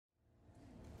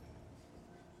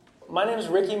My name is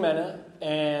Ricky Mena,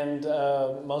 and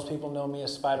most people know me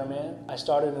as Spider-Man. I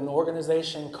started an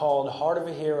organization called Heart of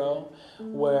a Hero,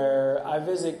 where I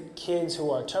visit kids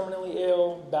who are terminally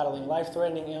ill, battling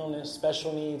life-threatening illness,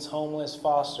 special needs, homeless,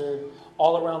 fostered,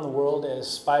 all around the world as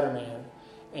Spider-Man.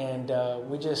 And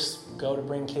we just go to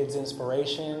bring kids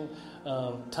inspiration,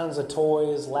 tons of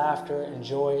toys, laughter, and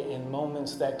joy in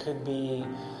moments that could be,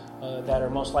 that are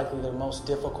most likely the most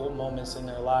difficult moments in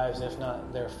their lives, if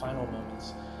not their final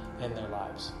moments in their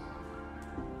lives.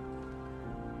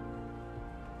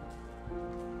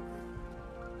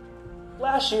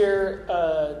 Last year,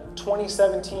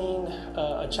 2017,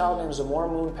 a child named Zamora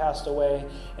Moon passed away,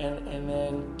 and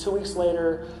then 2 weeks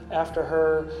later, after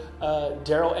her,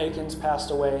 Daryl Akins passed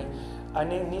away. I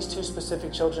named these two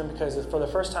specific children because for the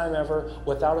first time ever,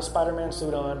 without a Spider-Man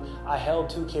suit on, I held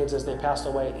two kids as they passed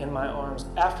away in my arms.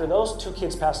 After those two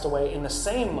kids passed away, in the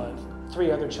same month,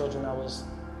 3 other children I was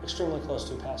extremely close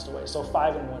to passed away, so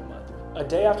 5 in 1 month. A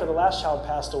day after the last child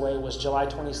passed away was July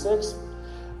 26th.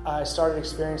 I started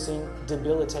experiencing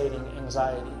debilitating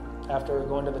anxiety. After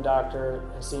going to the doctor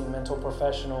and seeing mental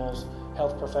professionals,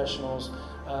 health professionals,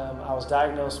 I was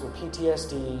diagnosed with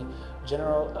PTSD,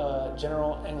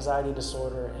 general anxiety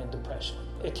disorder, and depression.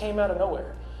 It came out of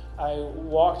nowhere. I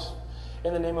walked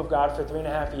in the name of God for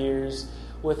 3.5 years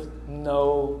with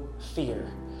no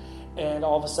fear. And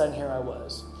all of a sudden, here I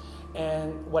was.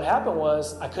 And what happened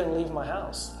was I couldn't leave my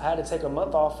house. I had to take a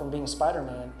month off from being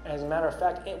Spider-Man. As a matter of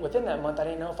fact, within that month, I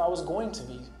didn't know if I was going to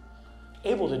be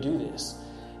able to do this.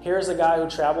 Here's a guy who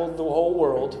traveled the whole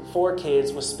world, 4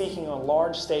 kids, was speaking on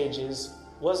large stages,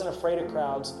 wasn't afraid of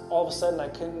crowds. All of a sudden, I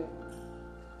couldn't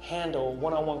handle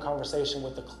one-on-one conversation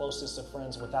with the closest of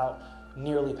friends without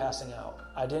nearly passing out.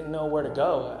 I didn't know where to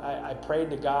go. I prayed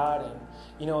to God,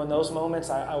 and in those moments,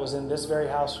 I was in this very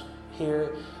house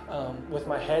here with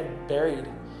my head buried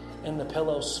in the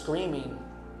pillow, screaming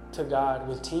to God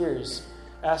with tears,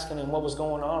 asking him what was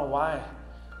going on,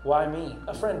 why me?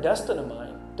 A friend, Dustin of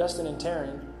mine, Dustin and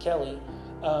Taryn Kelly,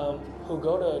 who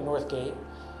go to Northgate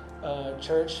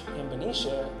Church in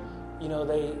Benicia,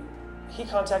 he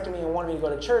contacted me and wanted me to go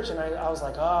to church, and I was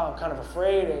like, I'm kind of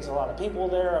afraid. There's a lot of people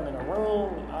there. I'm in a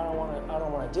room. I don't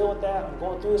want to deal with that. I'm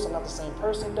going through this. I'm not the same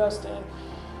person, Dustin.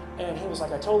 And he was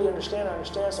like, I totally understand.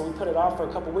 So we put it off for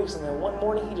a couple weeks, and then one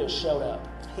morning he just showed up.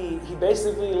 He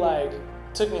basically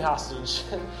took me hostage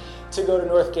to go to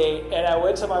Northgate, and I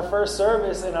went to my first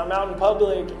service, and I'm out in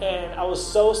public, and I was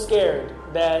so scared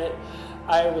that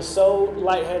I was so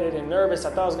lightheaded and nervous. I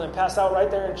thought I was going to pass out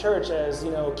right there in church as,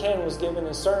 Ken was giving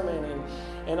his sermon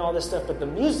and all this stuff. But the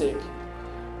music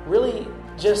really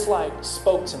just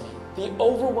spoke to me. The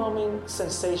overwhelming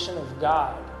sensation of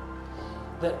God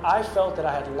that I felt that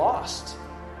I had lost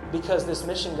because this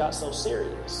mission got so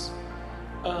serious.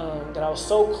 That I was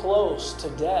so close to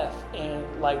death, and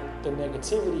the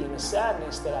negativity and the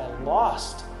sadness that I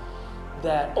lost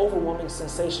that overwhelming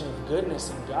sensation of goodness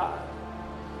in God.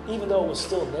 Even though it was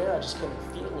still there, I just couldn't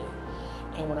feel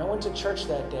it. And when I went to church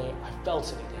that day, I felt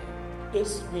it again.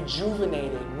 It's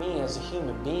rejuvenated me as a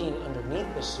human being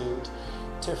underneath the suit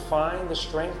to find the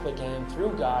strength again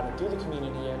through God and through the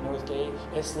community at Northgate.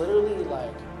 It's literally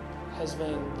has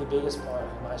been the biggest part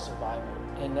of my survival.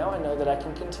 And now I know that I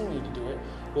can continue to do it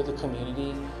with the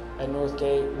community at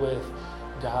Northgate, with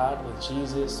God, with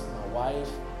Jesus, my wife.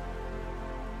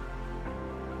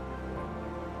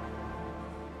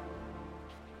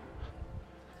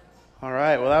 All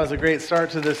right, well, that was a great start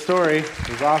to this story. It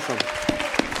was awesome.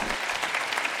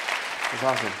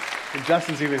 And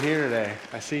Justin's even here today.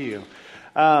 I see you.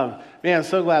 Man, I'm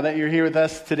so glad that you're here with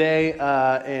us today.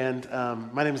 And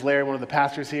my name is Larry, one of the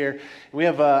pastors here. We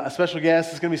have a special guest.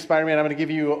 It's going to be Spider-Man. I'm going to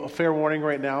give you a fair warning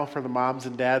right now for the moms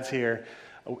and dads here.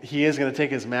 He is going to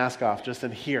take his mask off just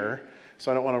in here,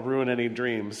 so I don't want to ruin any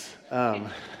dreams.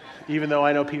 Even though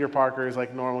I know Peter Parker is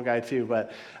like a normal guy too,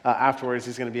 but afterwards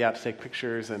he's going to be out to take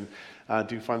pictures and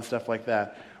do fun stuff like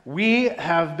that. We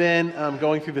have been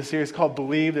going through this series called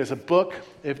Believe. There's a book.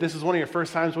 If this is one of your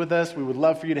first times with us, we would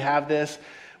love for you to have this.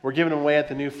 We're giving them away at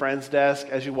the new Friends desk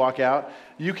as you walk out.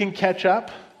 You can catch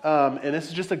up, and this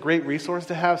is just a great resource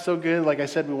to have. So good. Like I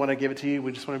said, we want to give it to you.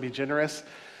 We just want to be generous.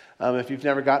 If you've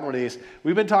never gotten one of these,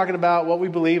 we've been talking about what we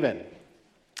believe in.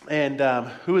 And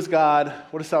who is God?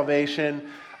 What is salvation?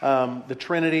 The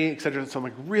Trinity, etc.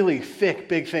 Some really thick,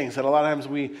 big things that a lot of times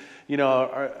we,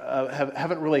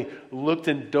 haven't really looked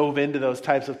and dove into those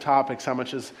types of topics. How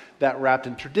much is that wrapped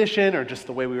in tradition, or just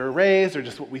the way we were raised, or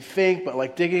just what we think?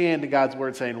 But digging into God's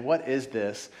Word, saying, "What is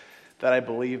this that I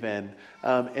believe in?"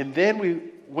 And then we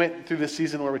went through this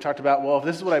season where we talked about, well, if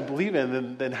this is what I believe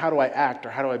in, then how do I act, or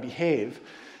how do I behave?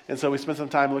 And so we spent some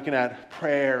time looking at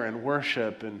prayer and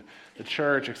worship and the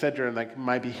church, etc., and like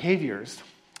my behaviors.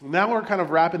 Now we're kind of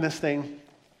wrapping this thing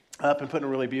up and putting a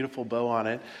really beautiful bow on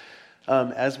it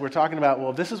as we're talking about,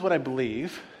 well, this is what I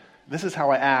believe, this is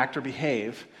how I act or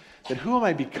behave, then who am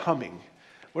I becoming?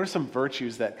 What are some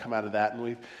virtues that come out of that? And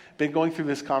we've been going through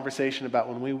this conversation about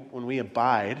when we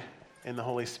abide in the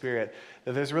Holy Spirit,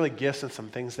 that there's really gifts and some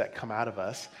things that come out of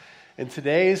us. And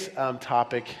today's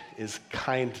topic is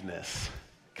kindness.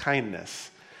 Kindness.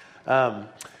 I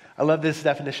love this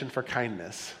definition for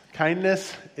kindness.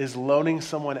 Kindness is loaning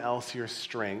someone else your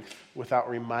strength without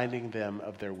reminding them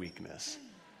of their weakness.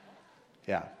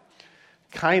 Yeah.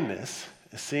 Kindness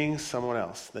is seeing someone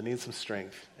else that needs some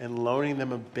strength and loaning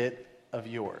them a bit of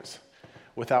yours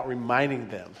without reminding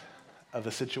them of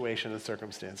the situation and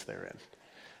circumstance they're in,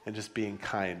 and just being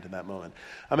kind in that moment.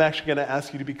 I'm actually going to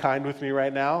ask you to be kind with me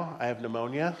right now. I have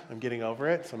pneumonia. I'm getting over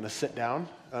it, so I'm going to sit down.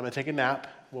 I'm going to take a nap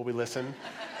while we listen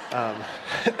to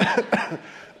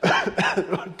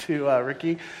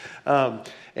Ricky.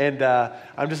 And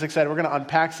I'm just excited. We're going to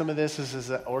unpack some of this. This is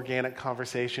an organic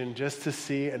conversation just to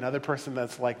see another person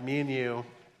that's like me and you,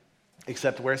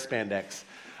 except wear spandex.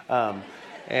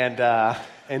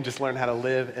 And just learn how to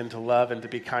live and to love and to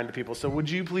be kind to people. So would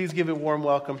you please give a warm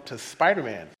welcome to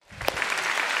Spider-Man.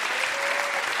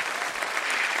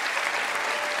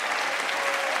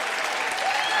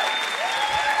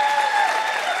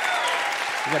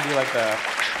 You gotta do like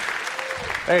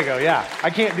there you go, yeah. I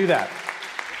can't do that.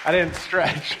 I didn't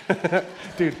stretch.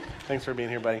 Dude, thanks for being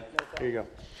here, buddy. Here you go.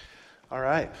 All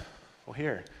right. Well,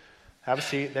 here. Have a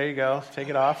seat. There you go. Take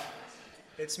it off.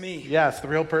 It's me. Yeah, it's the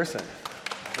real person.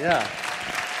 Yeah.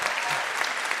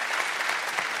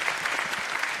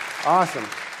 Awesome.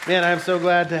 Man, I'm so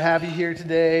glad to have you here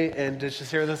today and to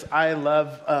just hear this. I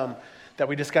love that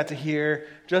we just got to hear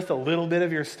just a little bit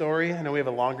of your story. I know we have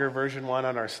a longer version one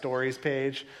on our stories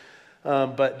page.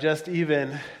 But just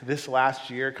even this last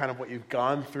year, kind of what you've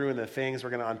gone through and the things,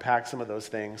 we're going to unpack some of those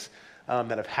things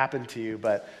that have happened to you.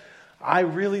 But I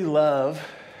really love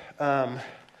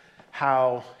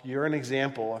how you're an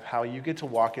example of how you get to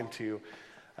walk into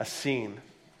a scene,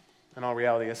 in all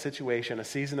reality, a situation, a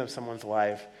season of someone's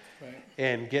life, right,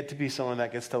 and get to be someone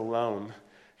that gets to loan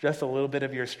just a little bit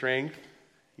of your strength,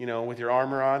 with your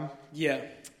armor on. Yeah.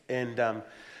 And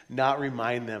not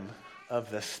remind them of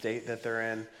the state that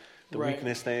they're in, the right,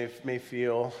 weakness they may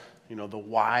feel, the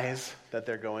whys that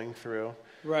they're going through.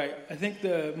 Right. I think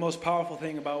the most powerful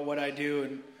thing about what I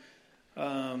do,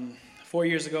 and 4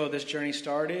 years ago this journey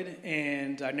started,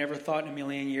 and I never thought in a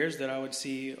million years that I would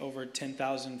see over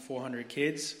 10,400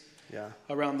 kids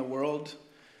around the world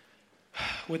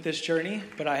with this journey,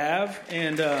 but I have,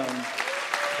 and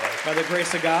by the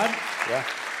grace of God. Yeah.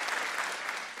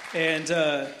 And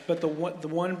but the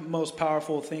one most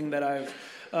powerful thing that I've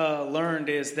learned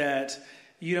is that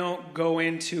you don't go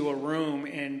into a room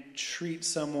and treat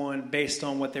someone based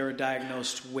on what they were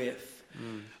diagnosed with.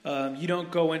 You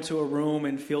don't go into a room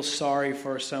and feel sorry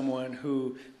for someone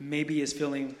who maybe is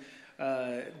feeling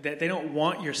that they don't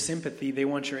want your sympathy, they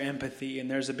want your empathy, and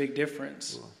there's a big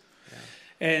difference. Cool.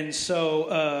 Yeah. And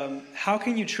so how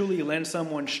can you truly lend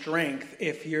someone strength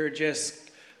if you're just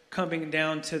coming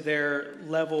down to their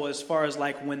level as far as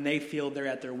like when they feel they're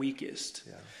at their weakest?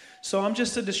 Yeah. So I'm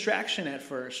just a distraction at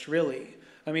first, really.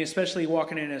 I mean, especially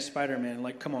walking in as Spider-Man,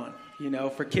 like, come on,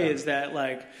 for kids that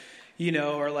like,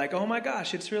 are like, oh my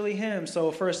gosh, it's really him.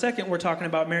 So for a second, we're talking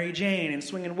about Mary Jane and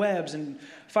swinging webs and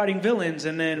fighting villains,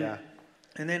 and then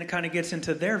it kind of gets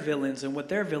into their villains and what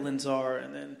their villains are,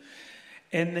 and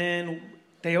then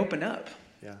they open up.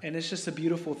 Yeah. And it's just a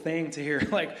beautiful thing to hear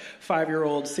like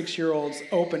 5-year-olds, 6-year-olds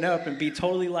open up and be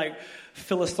totally like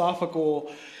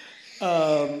philosophical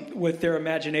with their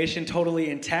imagination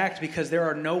totally intact, because there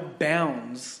are no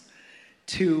bounds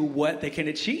to what they can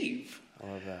achieve.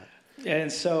 I love that.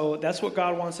 And so that's what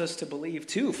God wants us to believe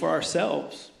too for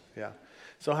ourselves. Yeah.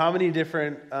 So how many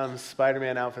different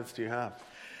Spider-Man outfits do you have?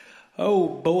 Oh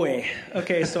boy.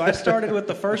 Okay, so I started with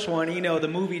the first one. The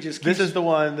movie just keeps... This is the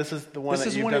one that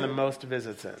you've done the most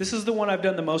visits in. This is the one I've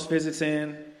done the most visits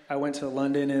in. I went to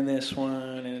London in this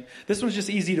one, and this one's just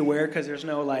easy to wear because there's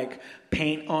no like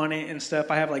paint on it and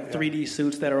stuff. I have like 3D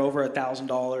suits that are over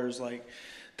 $1,000, like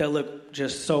that look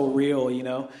just so real,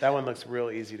 That one looks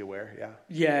real easy to wear, yeah.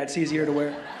 Yeah, it's easier to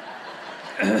wear.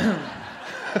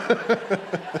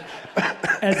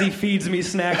 As he feeds me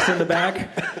snacks in the back.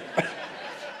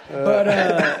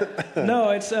 But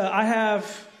no, it's I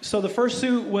have. So the first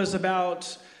suit was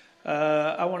about.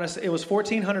 I want to say it was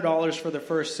 $1,400 for the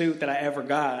first suit that I ever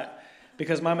got,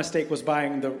 because my mistake was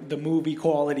buying the movie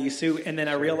quality suit, and then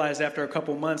I realized after a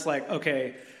couple months, like,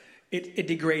 okay, it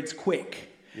degrades quick.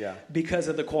 because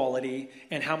of the quality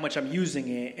and how much I'm using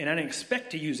it. And I didn't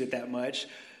expect to use it that much.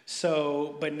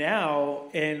 So, but now,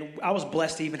 and I was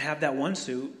blessed to even have that one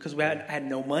suit because I had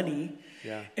no money.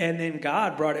 Yeah. And then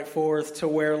God brought it forth to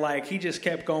where, like, he just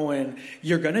kept going,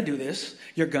 you're going to do this.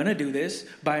 You're going to do this.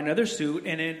 Buy another suit.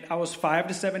 And then I was 5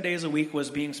 to 7 days a week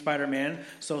was being Spider-Man.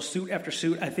 So suit after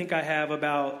suit, I think I have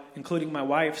about, including my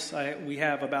wife's, we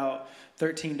have about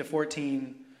 13 to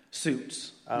 14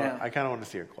 suits now. I kind of want to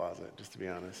see your closet, just to be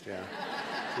honest. Yeah.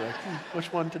 Like,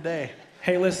 which one today?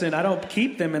 Hey, listen, I don't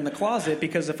keep them in the closet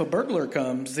because if a burglar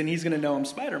comes, then he's going to know I'm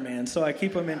Spider-Man. So I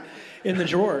keep them in the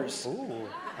drawers. Ooh.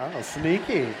 Oh,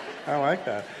 sneaky. I like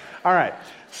that. All right.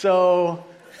 So,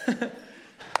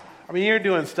 I mean, you're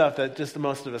doing stuff that just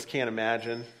most of us can't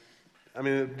imagine. I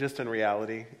mean, just in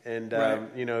reality. And,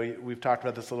 you know, we've talked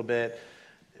about this a little bit.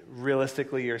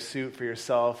 Realistically, your suit for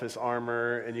yourself is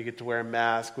armor, and you get to wear a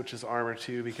mask, which is armor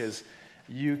too, because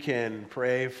you can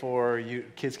pray for you.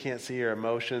 Kids can't see your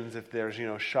emotions if there's, you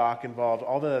know, shock involved,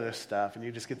 all the other stuff, and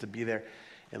you just get to be there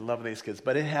and love these kids.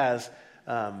 But it has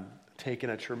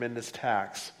taken a tremendous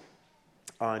tax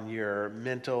on your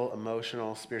mental,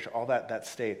 emotional, spiritual, all that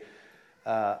state.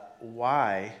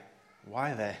 Why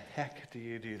the heck do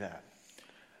you do that?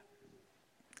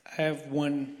 I have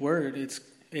one word.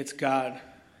 It's God.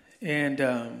 And,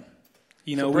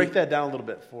 you know. So break that down a little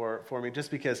bit for me,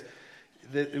 just because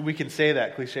we can say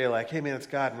that cliche like, hey, man, it's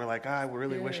God. And we're like, I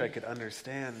really wish I could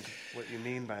understand what you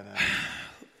mean by that.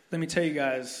 Let me tell you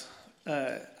guys,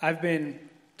 I've been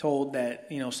told that,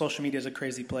 you know, social media is a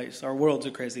crazy place. Our world's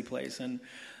a crazy place. And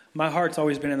my heart's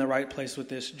always been in the right place with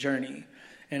this journey.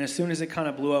 And as soon as it kind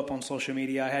of blew up on social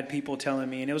media, I had people telling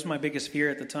me, and it was my biggest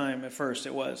fear at the time, at first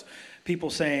it was,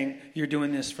 people saying, you're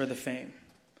doing this for the fame.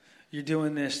 You're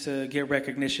doing this to get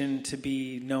recognition, to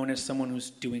be known as someone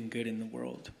who's doing good in the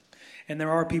world. And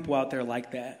there are people out there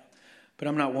like that, but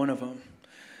I'm not one of them.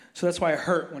 So that's why it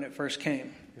hurt when it first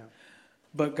came. Yeah.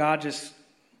 But God just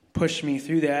pushed me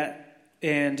through that.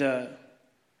 And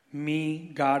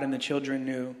me, God, and the children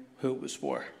knew who it was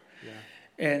for. Yeah.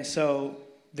 And so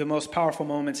the most powerful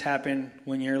moments happen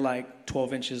when you're like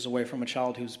 12 inches away from a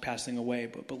child who's passing away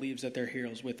but believes that their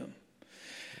hero's with them.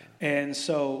 Yeah. And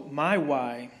so my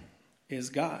why is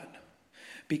God.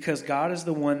 Because God is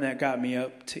the one that got me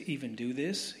up to even do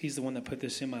this. He's the one that put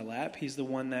this in my lap. He's the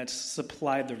one that's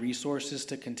supplied the resources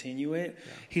to continue it.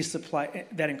 Yeah. He supplied,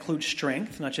 that includes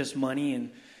strength, not just money and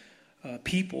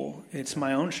people. It's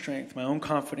my own strength, my own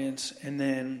confidence. And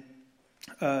then,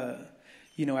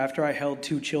 you know, after I held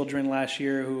 2 children last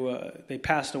year who they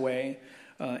passed away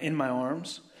in my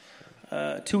arms,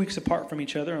 2 weeks apart from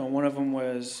each other. And one of them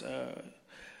was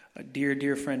a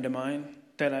dear friend of mine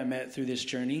that I met through this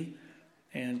journey.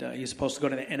 And he was supposed to go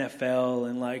to the NFL,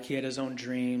 and like he had his own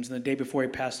dreams. And the day before he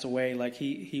passed away, like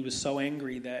he was so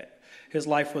angry that his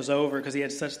life was over because he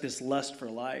had such this lust for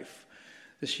life.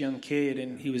 This young kid,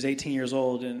 and he was 18 years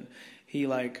old, and he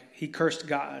cursed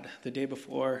God the day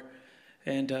before,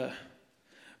 and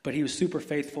but he was super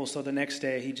faithful. So the next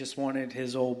day, he just wanted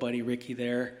his old buddy Ricky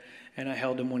there, and I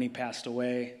held him when he passed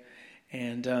away.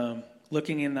 And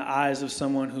looking in the eyes of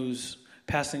someone who's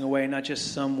passing away, not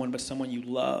just someone, but someone you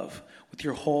love with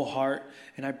your whole heart.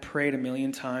 And I prayed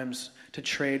 1,000,000 times to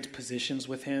trade positions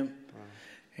with him,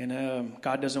 and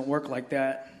God doesn't work like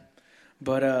that,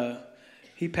 but.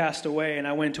 He passed away, and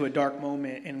I went into a dark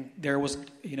moment, and there was,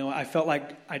 you know, I felt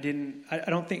like I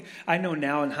don't think, I know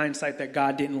now in hindsight that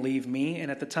God didn't leave me,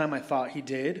 and at the time I thought he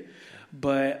did,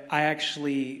 but I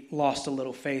actually lost a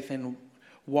little faith and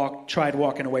tried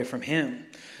walking away from him.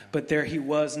 But there he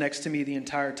was next to me the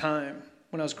entire time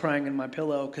when I was crying in my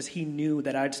pillow, because he knew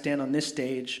that I'd stand on this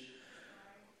stage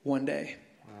one day.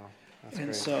 Wow, that's and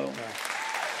great. So... Yeah.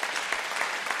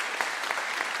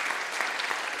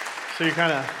 So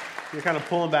you're kind of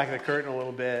pulling back the curtain a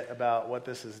little bit about what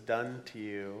this has done to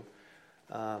you,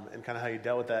 and kind of how you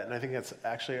dealt with that. And I think that's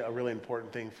actually a really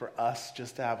important thing for us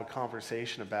just to have a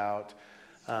conversation about.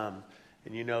 And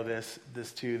you know this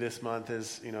too, this month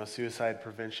is, you know, Suicide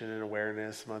Prevention and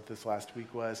Awareness Month. This last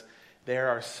week was. There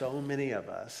are so many of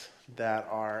us that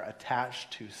are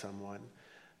attached to someone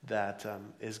that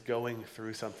is going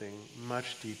through something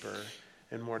much deeper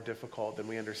and more difficult than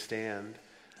we understand.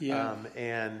 Yeah.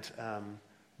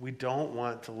 We don't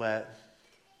want to let,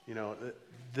 you know,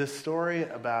 the story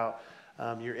about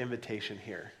your invitation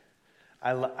here.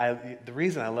 The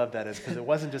reason I love that is because it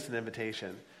wasn't just an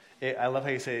invitation. I love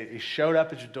how you say he showed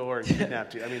up at your door and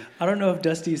kidnapped you. I mean, I don't know if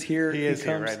Dusty's here. He is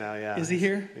here right now, yeah. Is he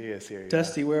here? He is here.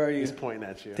 Dusty, where are you? He's pointing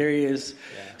at you. There he is.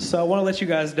 Yeah. So I want to let you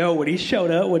guys know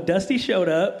when Dusty showed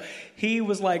up, he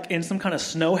was like in some kind of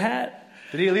snow hat.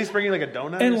 Did he at least bring you like a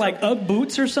donut? And like Ugg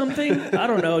boots or something? I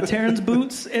don't know, Terrence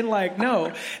boots. And like,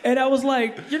 no. And I was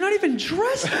like, you're not even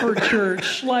dressed for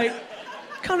church. Like,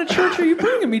 what kind of church are you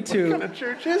bringing me to? What kind of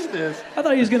church is this? I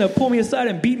thought he was going to pull me aside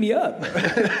and beat me up.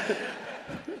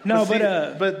 No,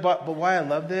 but why I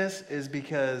love this is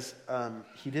because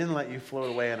he didn't let you float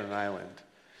away on an island.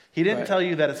 He didn't tell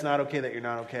you that it's not okay that you're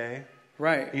not okay.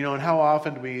 Right. You know, and how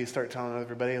often do we start telling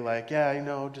everybody like, yeah, you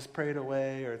know, just pray it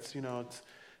away, or it's, you know,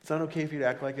 it's not okay for you to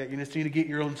act like that. You just need to get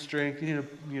your own strength. You need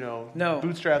to, you know,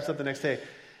 bootstraps up the next day.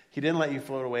 He didn't let you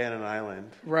float away on an island.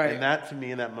 Right. And that, to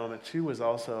me, in that moment, too, was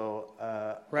also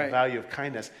a value of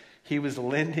kindness. He was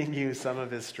lending you some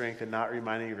of his strength and not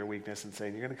reminding you of your weakness and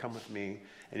saying, you're going to come with me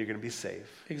and you're going to be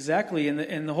safe. Exactly.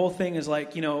 And the whole thing is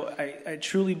like, you know, I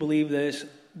truly believe this.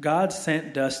 God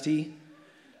sent Dusty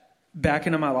back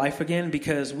into my life again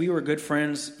because we were good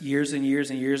friends years and years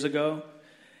and years ago.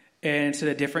 And it's at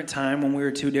a different time when we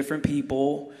were two different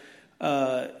people,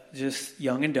 just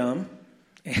young and dumb.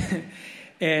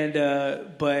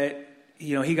 But,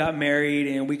 you know, he got married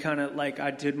and we kind of like,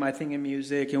 I did my thing in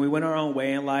music and we went our own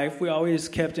way in life. We always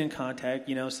kept in contact,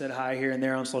 you know, said hi here and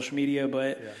there on social media.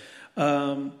 But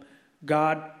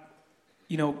God,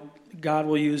 you know, God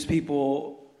will use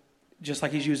people just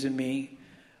like he's using me.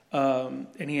 And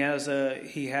he has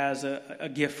a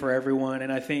gift for everyone.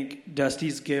 And I think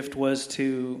Dusty's gift was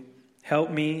to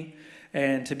help me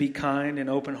and to be kind and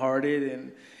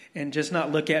open-hearted and just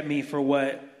not look at me for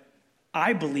what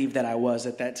I believed that I was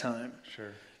at that time.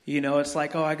 Sure. You know, it's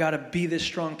like, oh, I got to be this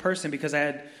strong person because I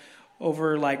had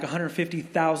over like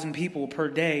 150,000 people per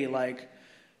day, like,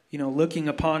 you know, looking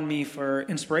upon me for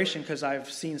inspiration because I've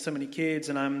seen so many kids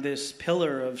and I'm this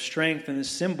pillar of strength and this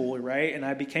symbol, right? And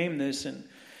I became this and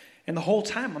the whole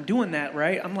time I'm doing that,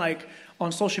 right? I'm like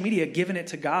on social media giving it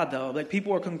to God though. Like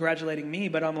people are congratulating me,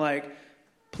 but I'm like,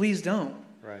 please don't.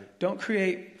 Right. Don't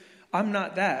create. I'm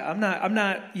not that. I'm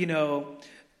not, you know,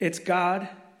 it's God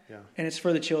and it's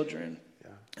for the children. Yeah.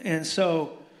 And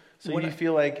so do you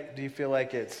feel like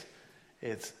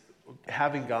it's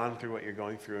having gone through what you're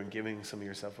going through and giving some of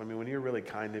yourself, I mean, when you're really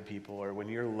kind to people or when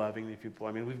you're loving to people,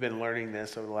 I mean, we've been learning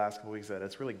this over the last couple weeks that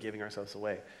it's really giving ourselves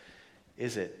away.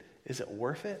 Is it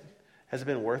worth it? Has it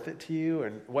been worth it to you?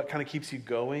 And what kind of keeps you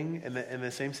going? In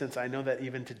the same sense, I know that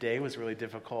even today was really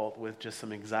difficult with just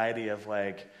some anxiety of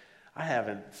like, I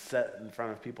haven't sat in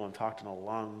front of people and talked in a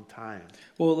long time.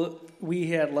 Well, we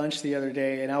had lunch the other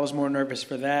day, and I was more nervous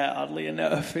for that, oddly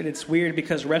enough. And it's weird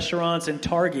because restaurants and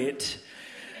Target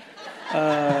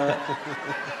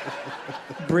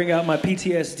bring out my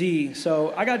PTSD.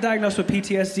 So I got diagnosed with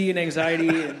PTSD and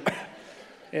anxiety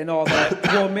and all that.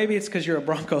 Well, maybe it's because you're a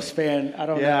Broncos fan. I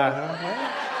don't know.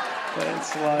 But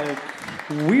it's like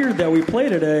weird that we play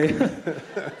today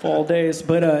fall days.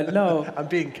 But no. I'm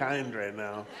being kind right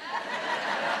now.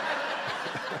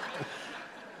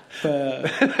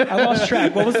 I lost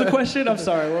track. What was the question? I'm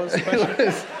sorry. What was the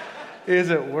question? Is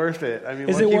it worth it? I mean,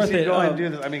 is it worth it? Going to do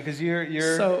this? I mean, because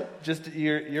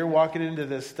you're walking into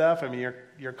this stuff. I mean,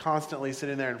 you're constantly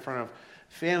sitting there in front of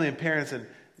family and parents, and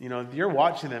you know you're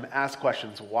watching them ask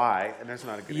questions why, and there's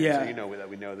not a good answer. You know that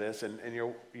we know this, and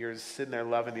you're sitting there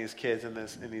loving these kids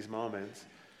in these moments.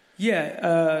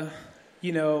 Yeah,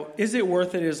 you know, is it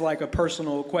worth it? Is like a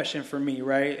personal question for me,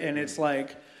 right? And it's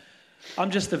like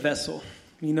I'm just a vessel.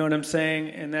 You know what I'm saying?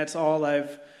 And that's all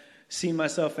I've seen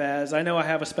myself as. I know I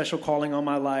have a special calling on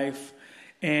my life,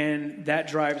 and that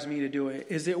drives me to do it.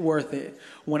 Is it worth it?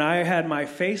 When I had my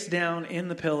face down in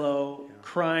the pillow,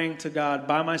 crying to God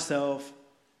by myself,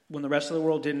 when the rest of the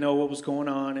world didn't know what was going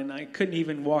on, and I couldn't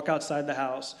even walk outside the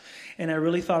house, and I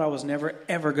really thought I was never,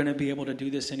 ever going to be able to do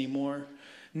this anymore.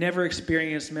 Never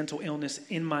experienced mental illness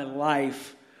in my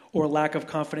life or lack of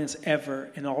confidence ever,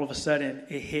 and all of a sudden,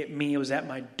 it hit me. It was at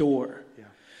my door. Yeah.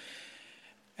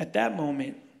 At that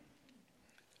moment,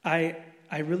 I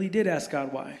really did ask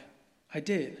God why. I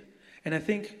did. And I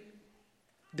think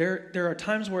there are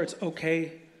times where it's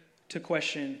okay to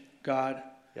question God.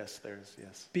 Yes,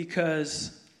 yes.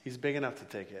 Because He's big enough to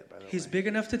take it, by the way. He's big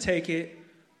enough to take it,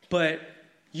 but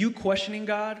you questioning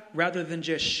God rather than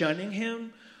just shunning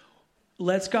Him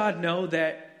lets God know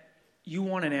that you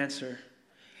want an answer.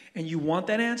 And you want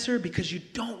that answer because you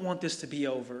don't want this to be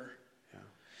over.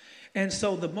 And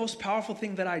so the most powerful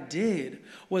thing that I did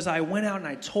was I went out and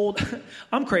I told,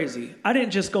 I'm crazy. I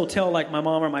didn't just go tell like my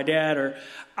mom or my dad, or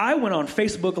I went on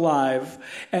Facebook Live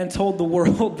and told the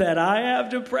world that I have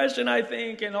depression, I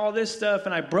think, and all this stuff.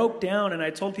 And I broke down and I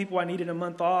told people I needed a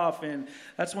month off. And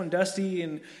that's when Dusty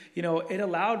and, you know, it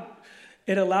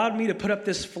allowed me to put up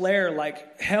this flare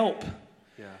like help.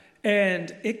 Yeah.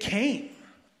 And it came.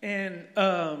 And,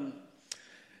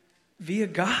 via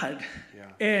God. Yeah.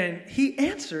 And he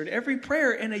answered every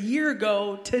prayer. And a year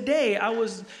ago today,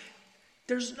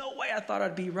 there's no way I thought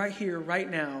I'd be right here, right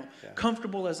now,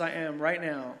 comfortable as I am right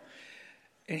now.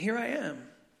 And here I am.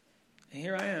 Yeah,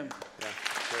 great. That's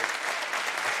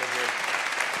so good.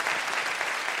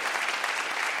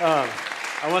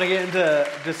 I want to get into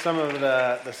just some of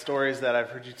the stories that I've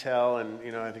heard you tell,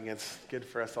 and I think it's good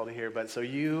for us all to hear. But so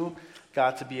you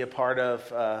got to be a part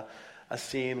of a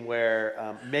scene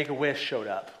where Make-A-Wish showed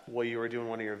up while you were doing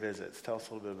one of your visits. Tell us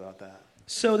a little bit about that.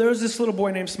 So there was this little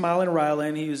boy named Smilin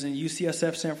Ryland. He was in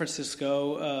UCSF San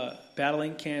Francisco,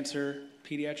 battling cancer,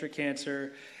 pediatric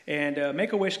cancer. And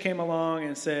Make-A-Wish came along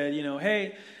and said,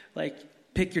 hey,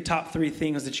 pick your top 3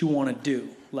 things that you want to do.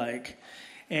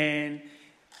 And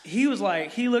he was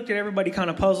he looked at everybody kind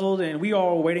of puzzled, and we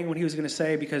all were waiting what he was going to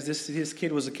say because his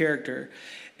kid was a character.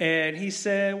 And he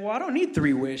said, well, I don't need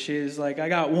 3 wishes. I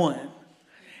got 1.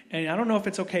 And I don't know if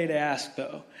it's okay to ask,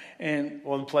 though. And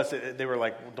plus they were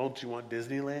like, well, don't you want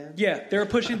Disneyland? Yeah, they were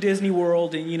pushing Disney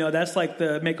World, and that's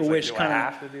the Make-A-Wish kind of. Do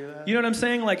I have to do that? You know what I'm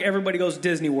saying? Everybody goes to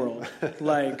Disney World,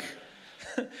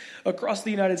 across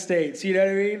the United States. You know what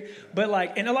I mean?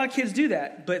 But and a lot of kids do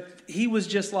that. But he was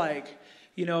just what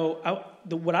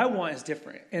I want is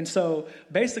different. And so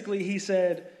basically, he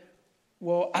said,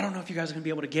 well, I don't know if you guys are gonna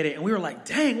be able to get it. And we were like,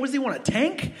 dang, what does he want, a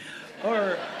tank?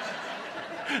 Or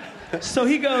so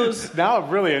he goes. Now I'm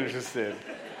really interested.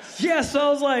 Yeah, so I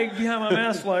was behind my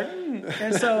mask,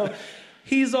 And so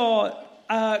he's all,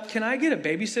 can I get a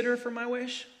babysitter for my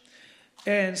wish?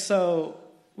 And so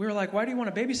we were like, why do you want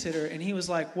a babysitter? And he was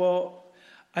like, well,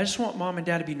 I just want mom and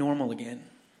dad to be normal again.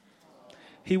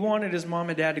 He wanted his mom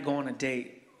and dad to go on a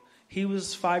date. He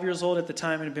was 5 years old at the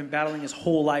time and had been battling his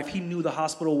whole life. He knew the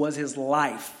hospital was his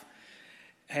life.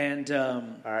 And all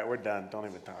right, we're done. Don't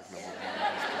even talk no more.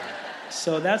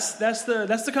 So that's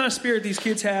the kind of spirit these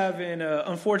kids have, and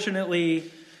unfortunately,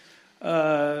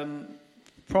 probably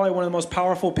one of the most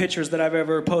powerful pictures that I've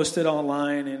ever posted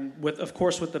online, and with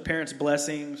the parents'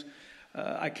 blessings,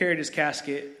 I carried his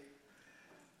casket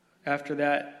after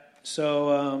that.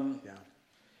 So yeah,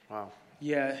 wow,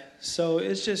 yeah. So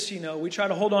it's just we try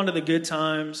to hold on to the good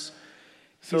times.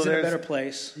 He's in a better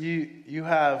place. You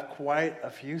have quite a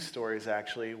few stories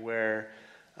actually where.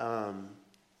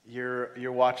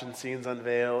 You're watching scenes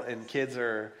unveil, and kids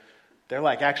they're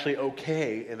actually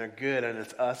okay and they're good, and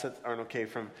it's us that aren't okay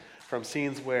from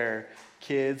scenes where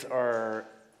kids are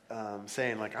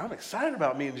saying I'm excited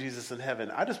about meeting Jesus in heaven.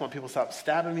 I just want people to stop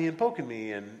stabbing me and poking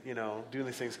me and doing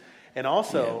these things. And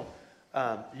also,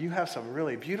 you have some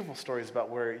really beautiful stories about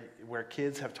where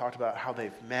kids have talked about how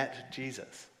they've met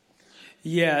Jesus.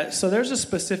 Yeah, so there's a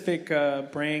specific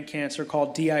brain cancer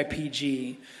called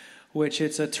DIPG, which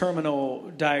it's a terminal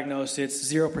diagnosis.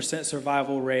 It's 0%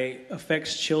 survival rate,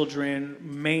 affects children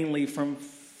mainly from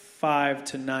 5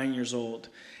 to 9 years old,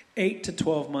 8 to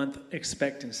 12-month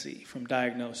expectancy from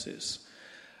diagnosis.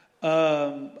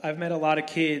 I've met a lot of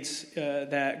kids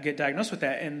that get diagnosed with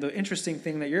that, and the interesting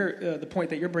thing that the point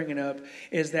that you're bringing up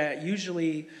is that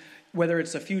usually, whether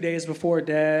it's a few days before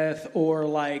death or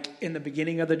in the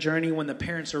beginning of the journey when the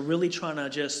parents are really trying to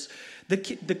just. The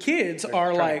kids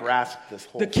are grasp this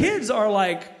whole the kids are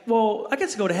well, I get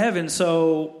to go to heaven,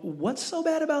 so what's so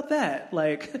bad about that?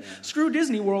 Screw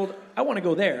Disney World, I want to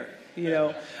go there.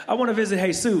 I want to visit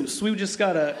Jesus. We just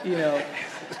gotta,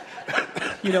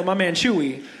 my man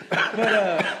Chewy.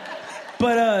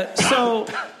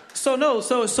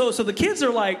 So the kids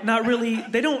are not really.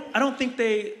 They don't. I don't think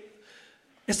they.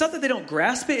 It's not that they don't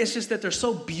grasp it. It's just that they're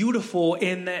so beautiful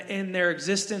in their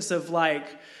existence of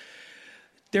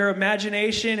their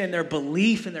imagination and their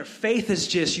belief and their faith is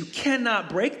just, you cannot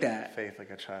break that. Faith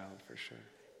like a child, for sure.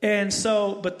 And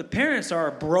so, but the parents are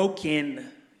broken.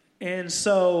 And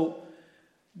so,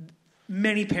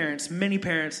 many parents,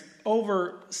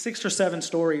 over 6 or 7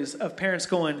 stories of parents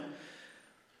going,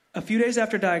 a few days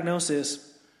after diagnosis,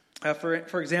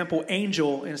 for example,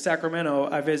 Angel in Sacramento,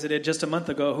 I visited just a month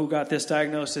ago, who got this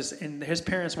diagnosis. And his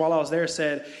parents, while I was there,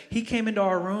 said, he came into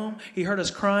our room. He heard us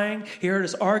crying. He heard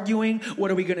us arguing. What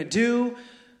are we going to do?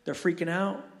 They're freaking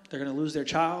out. They're going to lose their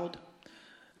child.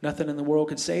 Nothing in the world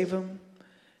can save them.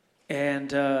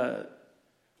 And they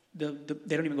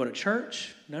don't even go to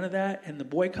church. None of that. And the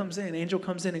boy comes in. Angel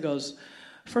comes in and goes,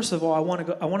 first of all, I want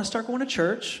to start going to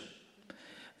church.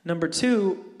 Number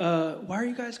 2, why are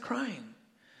you guys crying?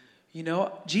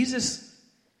 Jesus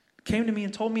came to me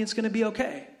and told me it's going to be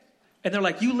okay. And they're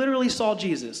like, you literally saw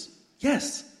Jesus.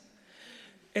 Yes.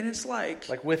 And it's like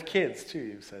with kids, too,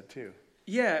 you said, too.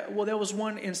 Yeah, well, there was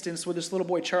one instance with this little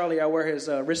boy, Charlie. I wear his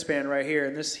wristband right here.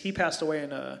 And he passed away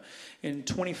in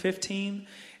 2015.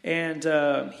 And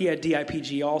he had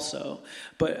DIPG also.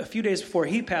 But a few days before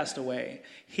he passed away,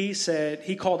 he said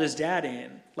he called his dad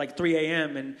in like 3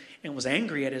 a.m. and was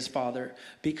angry at his father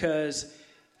because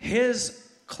his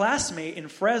classmate in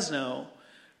Fresno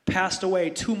passed away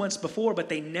 2 months before, but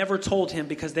they never told him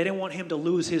because they didn't want him to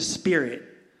lose his spirit.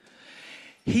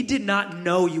 He did not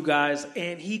know, you guys,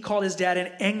 and he called his dad in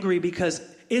angry because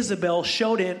Isabel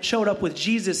showed up with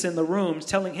Jesus in the room,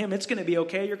 telling him it's going to be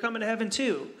okay, you're coming to heaven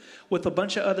too, with a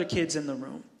bunch of other kids in the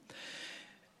room.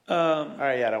 All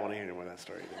right, yeah, I don't want to hear any more of that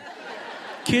story.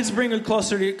 Kids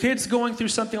kids going through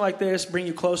something like this bring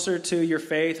you closer to your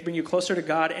faith, bring you closer to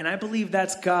God, and I believe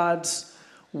that's God's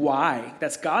why.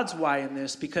 That's God's why in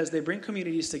this, because they bring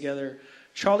communities together.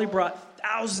 Charlie brought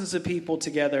thousands of people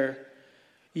together,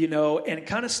 and it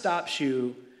kind of stops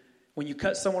you when you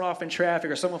cut someone off in traffic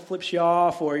or someone flips you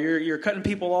off or you're cutting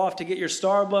people off to get your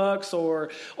Starbucks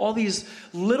or all these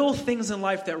little things in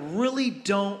life that really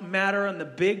don't matter in the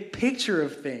big picture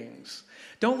of things.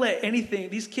 Don't let anything,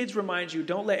 these kids remind you,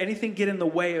 don't let anything get in the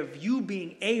way of you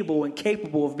being able and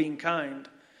capable of being kind.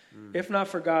 If not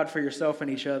for God, for yourself and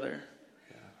each other.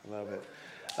 Yeah, I love it.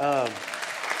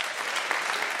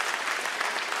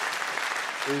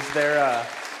 Is there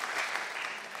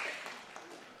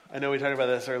I know we talked about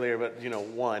this earlier,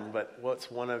 but what's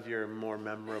one of your more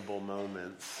memorable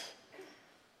moments?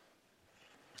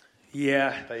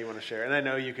 Yeah. That you want to share? And I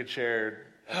know you could share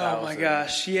 1,000. Oh my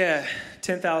gosh, yeah.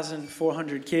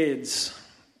 10,400 kids.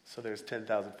 So there's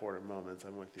 10,400 moments.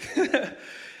 I'm with you.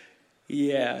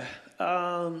 Yeah.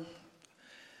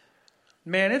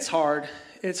 Man, it's hard.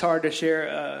 It's hard to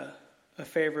share a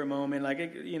favorite moment.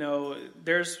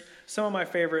 There's some of my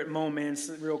favorite moments,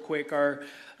 real quick, are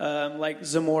like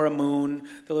Zamora Moon,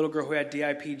 the little girl who had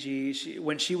DIPG.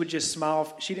 When she would just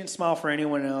smile, she didn't smile for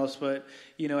anyone else, but,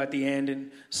 at the end,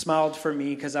 and smiled for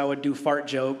me because I would do fart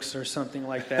jokes or something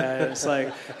like that. It's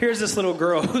like, here's this little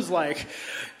girl who's like,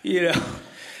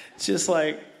 just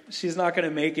like, she's not going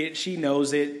to make it. She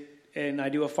knows it. And I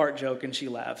do a fart joke and she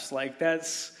laughs. Like,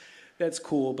 that's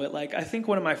cool. But I think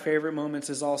one of my favorite moments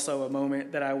is also a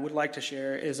moment that I would like to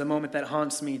share, is a moment that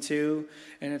haunts me too.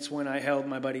 And it's when I held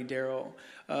my buddy Daryl.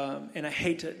 And I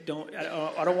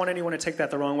don't want anyone to take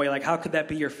that the wrong way. Like, how could that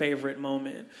be your favorite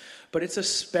moment? But it's a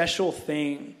special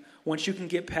thing once you can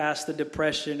get past the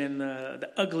depression and the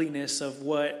ugliness of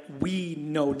what we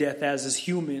know death as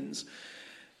humans.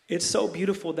 It's so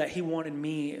beautiful that he wanted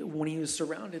me, when he was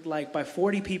surrounded by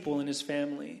 40 people in his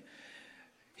family,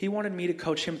 he wanted me to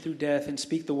coach him through death and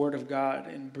speak the word of God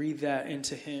and breathe that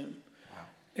into him. Wow.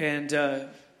 And,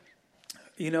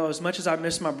 as much as I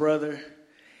miss my brother,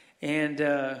 and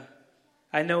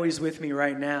I know he's with me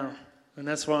right now, and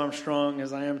that's why I'm strong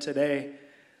as I am today.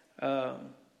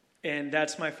 And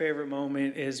that's my favorite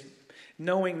moment, is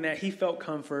knowing that he felt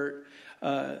comfort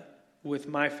with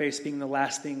my face being the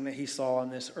last thing that he saw on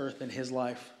this earth in his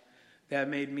life. That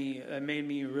made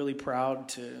me really proud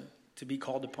to be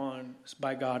called upon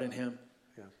by God and him.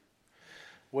 Yeah.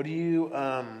 What do you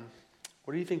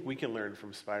think we can learn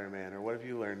from Spider-Man, or what have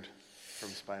you learned from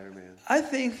Spider-Man? I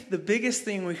think the biggest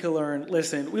thing we can learn,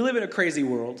 listen, we live in a crazy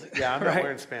world. Yeah, I'm not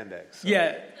wearing spandex. So.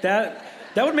 Yeah, that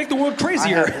would make the world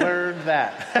crazier. I have learned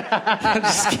that. I'm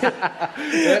just kidding.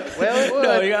 Well, it would.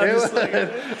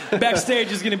 No,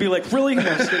 backstage is going to be like, really?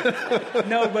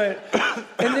 No, but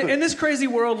in this crazy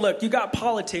world, look, you got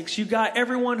politics, you got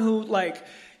everyone who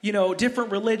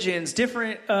different religions,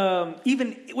 different,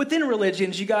 even within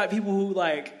religions, you got people who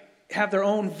have their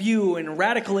own view and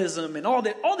radicalism and all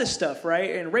this stuff,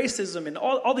 right? And racism and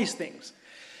all these things.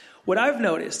 What I've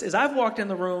noticed is I've walked in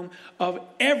the room of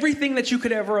everything that you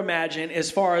could ever imagine as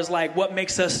far as what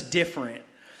makes us different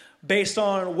based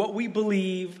on what we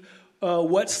believe,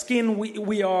 what skin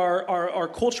we are, our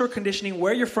cultural conditioning,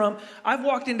 where you're from. I've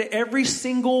walked into every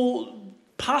single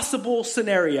possible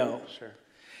scenario. Sure.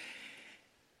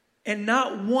 And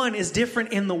not one is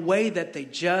different in the way that they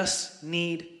just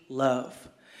need love.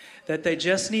 That they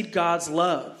just need God's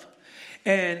love.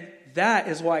 And that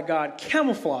is why God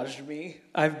camouflaged me,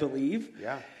 I believe.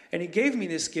 Yeah. And he gave me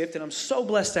this gift, and I'm so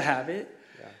blessed to have it.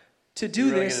 Yeah. To do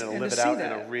You're really this and live to it out see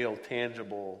that in a real,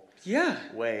 tangible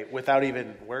way, without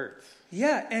even words.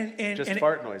 Yeah, and just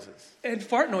fart noises. And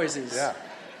fart noises. Yeah.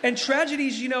 And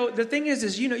tragedies, the thing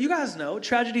is, you guys know,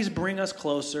 tragedies bring us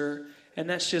closer. And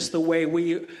that's just the way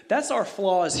that's our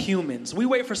flaw as humans. We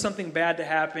wait for something bad to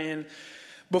happen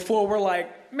before we're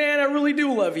like, man, I really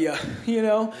do love you,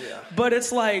 Yeah. But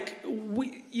it's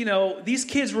these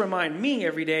kids remind me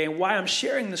every day, and why I'm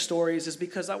sharing the stories is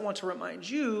because I want to remind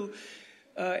you,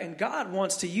 and God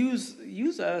wants to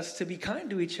use us to be kind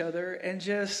to each other and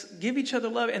just give each other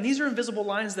love. And these are invisible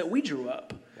lines that we drew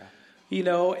up.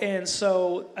 and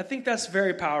so I think that's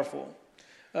very powerful.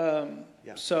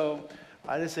 So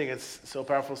I just think it's so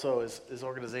powerful. So his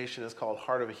organization is called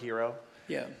Heart of a Hero.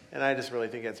 Yeah. And I just really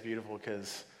think it's beautiful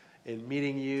because in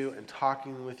meeting you and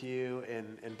talking with you,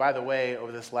 and by the way,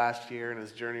 over this last year and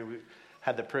his journey, we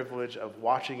had the privilege of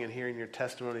watching and hearing your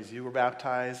testimonies. You were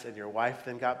baptized, and your wife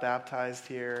then got baptized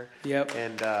here. Yep.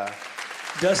 And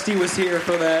Dusty was here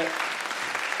for that.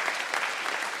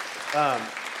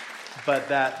 But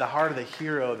that the heart of the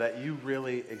hero, that you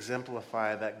really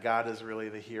exemplify that God is really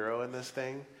the hero in this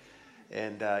thing,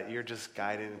 and you're just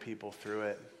guiding people through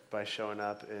it by showing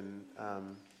up and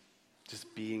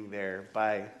just being there,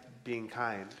 by being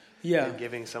kind, and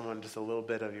giving someone just a little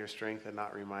bit of your strength and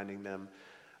not reminding them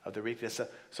of the weakness.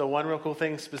 So one real cool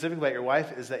thing specifically about your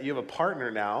wife is that you have a partner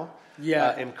now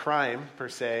in crime, per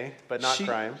se, but not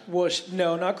crime. Well,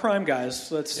 no, not crime,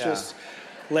 guys. Let's just...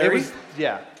 Larry?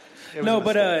 No,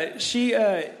 but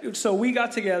so we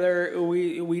got together,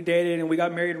 we dated, and we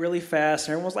got married really fast,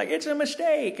 and everyone's like, it's a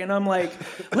mistake. And I'm like,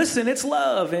 listen, it's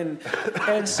love. And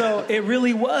so it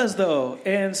really was, though.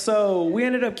 And so we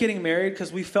ended up getting married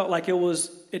because we felt like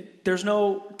there's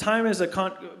no time is a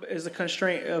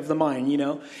constraint of the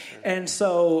mind, And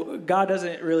so God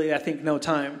doesn't really, I think, know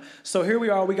time. So here we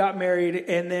are, we got married,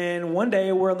 and then one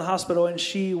day we're in the hospital, and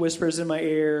she whispers in my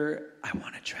ear, I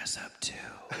want to dress up too.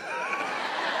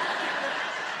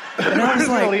 And I was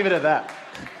like, leave it at that.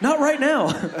 Not right now.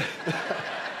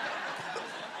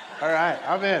 All right,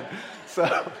 I'm in.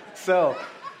 So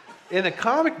in the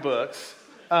comic books,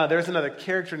 there's another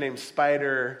character named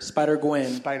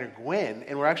Spider-Gwen,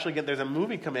 and we're actually there's a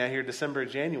movie coming out here December,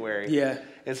 January. Yeah.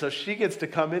 And so she gets to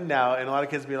come in now, and a lot of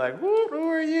kids be like, who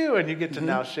are you? And you get to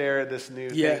now share this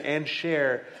new thing and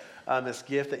share this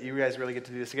gift that you guys really get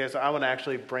to do this together. So I want to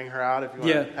actually bring her out if you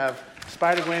want to have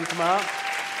Spider-Gwen come out.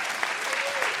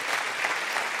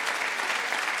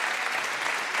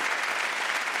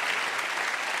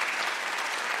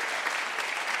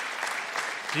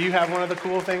 Do you have one of the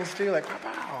cool things too? Like,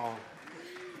 wow.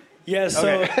 Yeah,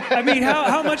 so, okay. I mean,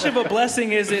 how much of a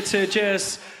blessing is it to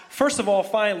just, first of all,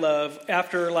 find love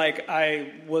after,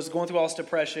 I was going through all this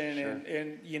depression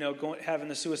and having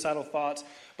the suicidal thoughts,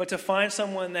 but to find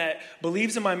someone that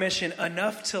believes in my mission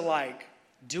enough to,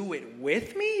 do it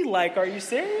with me? Are you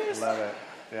serious? Love it,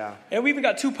 yeah. And we even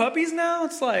got 2 puppies now?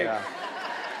 It's like... Yeah.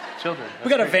 Children. We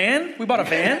got a van? We bought a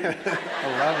van?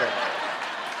 I love it.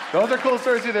 Those are cool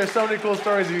stories too. There's so many cool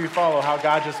stories you follow how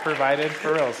God just provided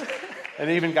for reals. And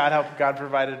even God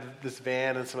provided this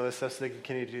van and some other stuff so they can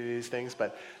continue to do these things.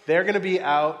 But they're going to be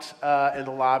out in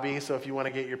the lobby. So if you want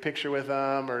to get your picture with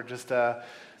them or just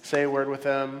say a word with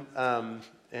them. I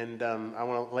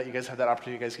want to let you guys have that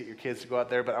opportunity. You guys get your kids to go out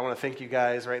there. But I want to thank you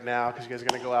guys right now because you guys are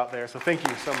going to go out there. So thank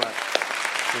you so much.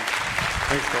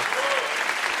 Thanks, Phil.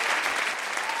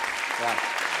 Yeah.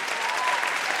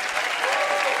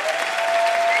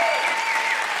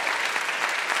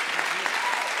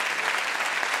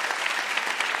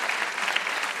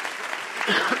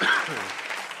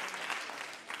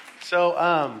 So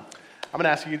I'm going to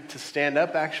ask you to stand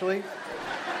up, actually.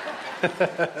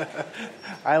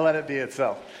 I let it be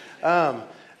itself. Man,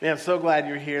 I'm so glad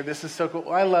you're here. This is so cool.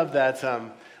 I love that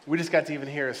we just got to even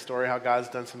hear a story how God's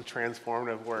done some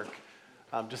transformative work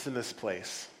just in this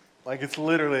place. It's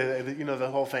literally, the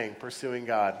whole thing, pursuing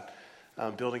God,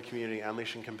 building community,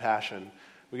 unleashing compassion.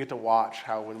 We get to watch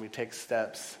how when we take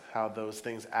steps, how those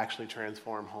things actually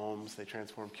transform homes, they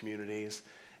transform communities,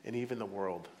 and even the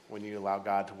world when you allow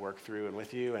God to work through and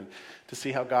with you, and to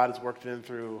see how God has worked in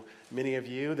through many of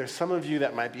you. There's some of you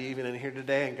that might be even in here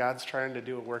today, and God's trying to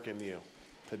do a work in you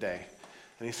today.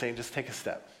 And he's saying, just take a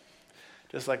step.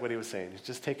 Just like what he was saying. He's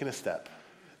just taking a step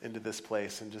into this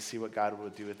place and just see what God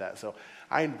would do with that. So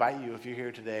I invite you, if you're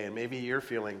here today, and maybe you're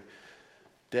feeling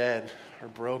dead or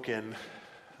broken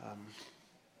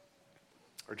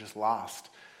or just lost,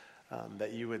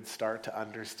 that you would start to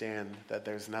understand that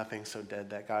there's nothing so dead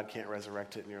that God can't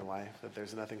resurrect it in your life, that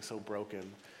there's nothing so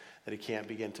broken that he can't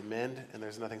begin to mend, and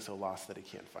there's nothing so lost that he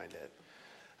can't find it.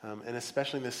 And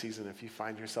especially in this season, if you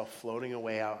find yourself floating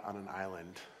away out on an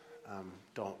island,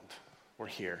 don't. We're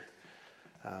here.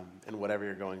 And whatever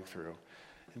you're going through.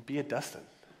 And be a Dustin.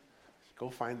 Go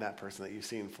find that person that you've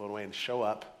seen float away and show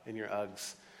up in your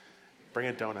Uggs. Bring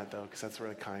a donut, though, because that's a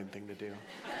really kind thing to do.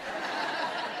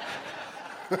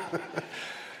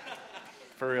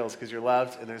 For reals, because you're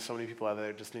loved, and there's so many people out there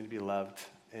that just need to be loved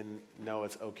and know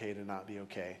it's okay to not be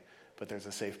okay, but there's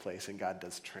a safe place, and God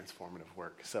does transformative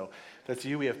work. So if that's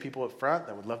you, we have people up front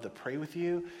that would love to pray with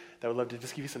you, that would love to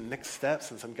just give you some next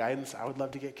steps and some guidance. I would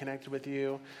love to get connected with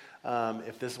you.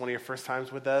 If this is one of your first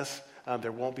times with us,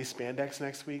 there won't be spandex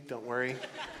next week, don't worry.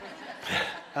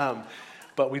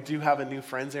 But we do have a new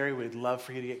friends area we'd love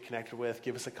for you to get connected with.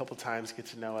 Give us a couple times, get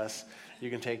to know us. You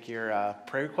can take your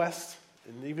prayer requests,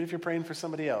 and even if you're praying for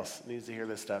somebody else that needs to hear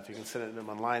this stuff, you can send it to them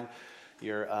online.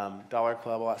 Your Dollar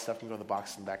Club, all that stuff can go in the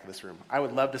box in the back of this room. I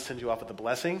would love to send you off with a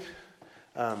blessing.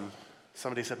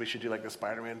 Somebody said we should do like the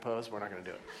Spider-Man pose. We're not going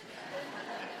to do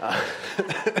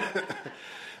it.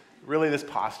 Really, this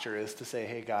posture is to say,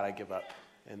 hey, God, I give up.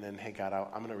 And then, hey, God,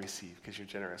 I'm going to receive because you're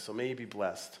generous. So may you be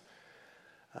blessed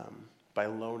by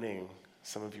loaning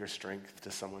some of your strength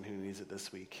to someone who needs it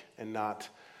this week and not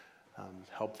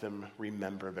help them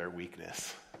remember their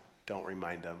weakness. Don't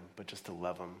remind them, but just to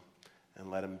love them and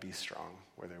let them be strong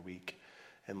where they're weak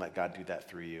and let God do that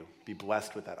through you. Be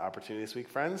blessed with that opportunity this week,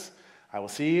 friends. I will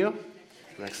see you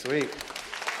next week.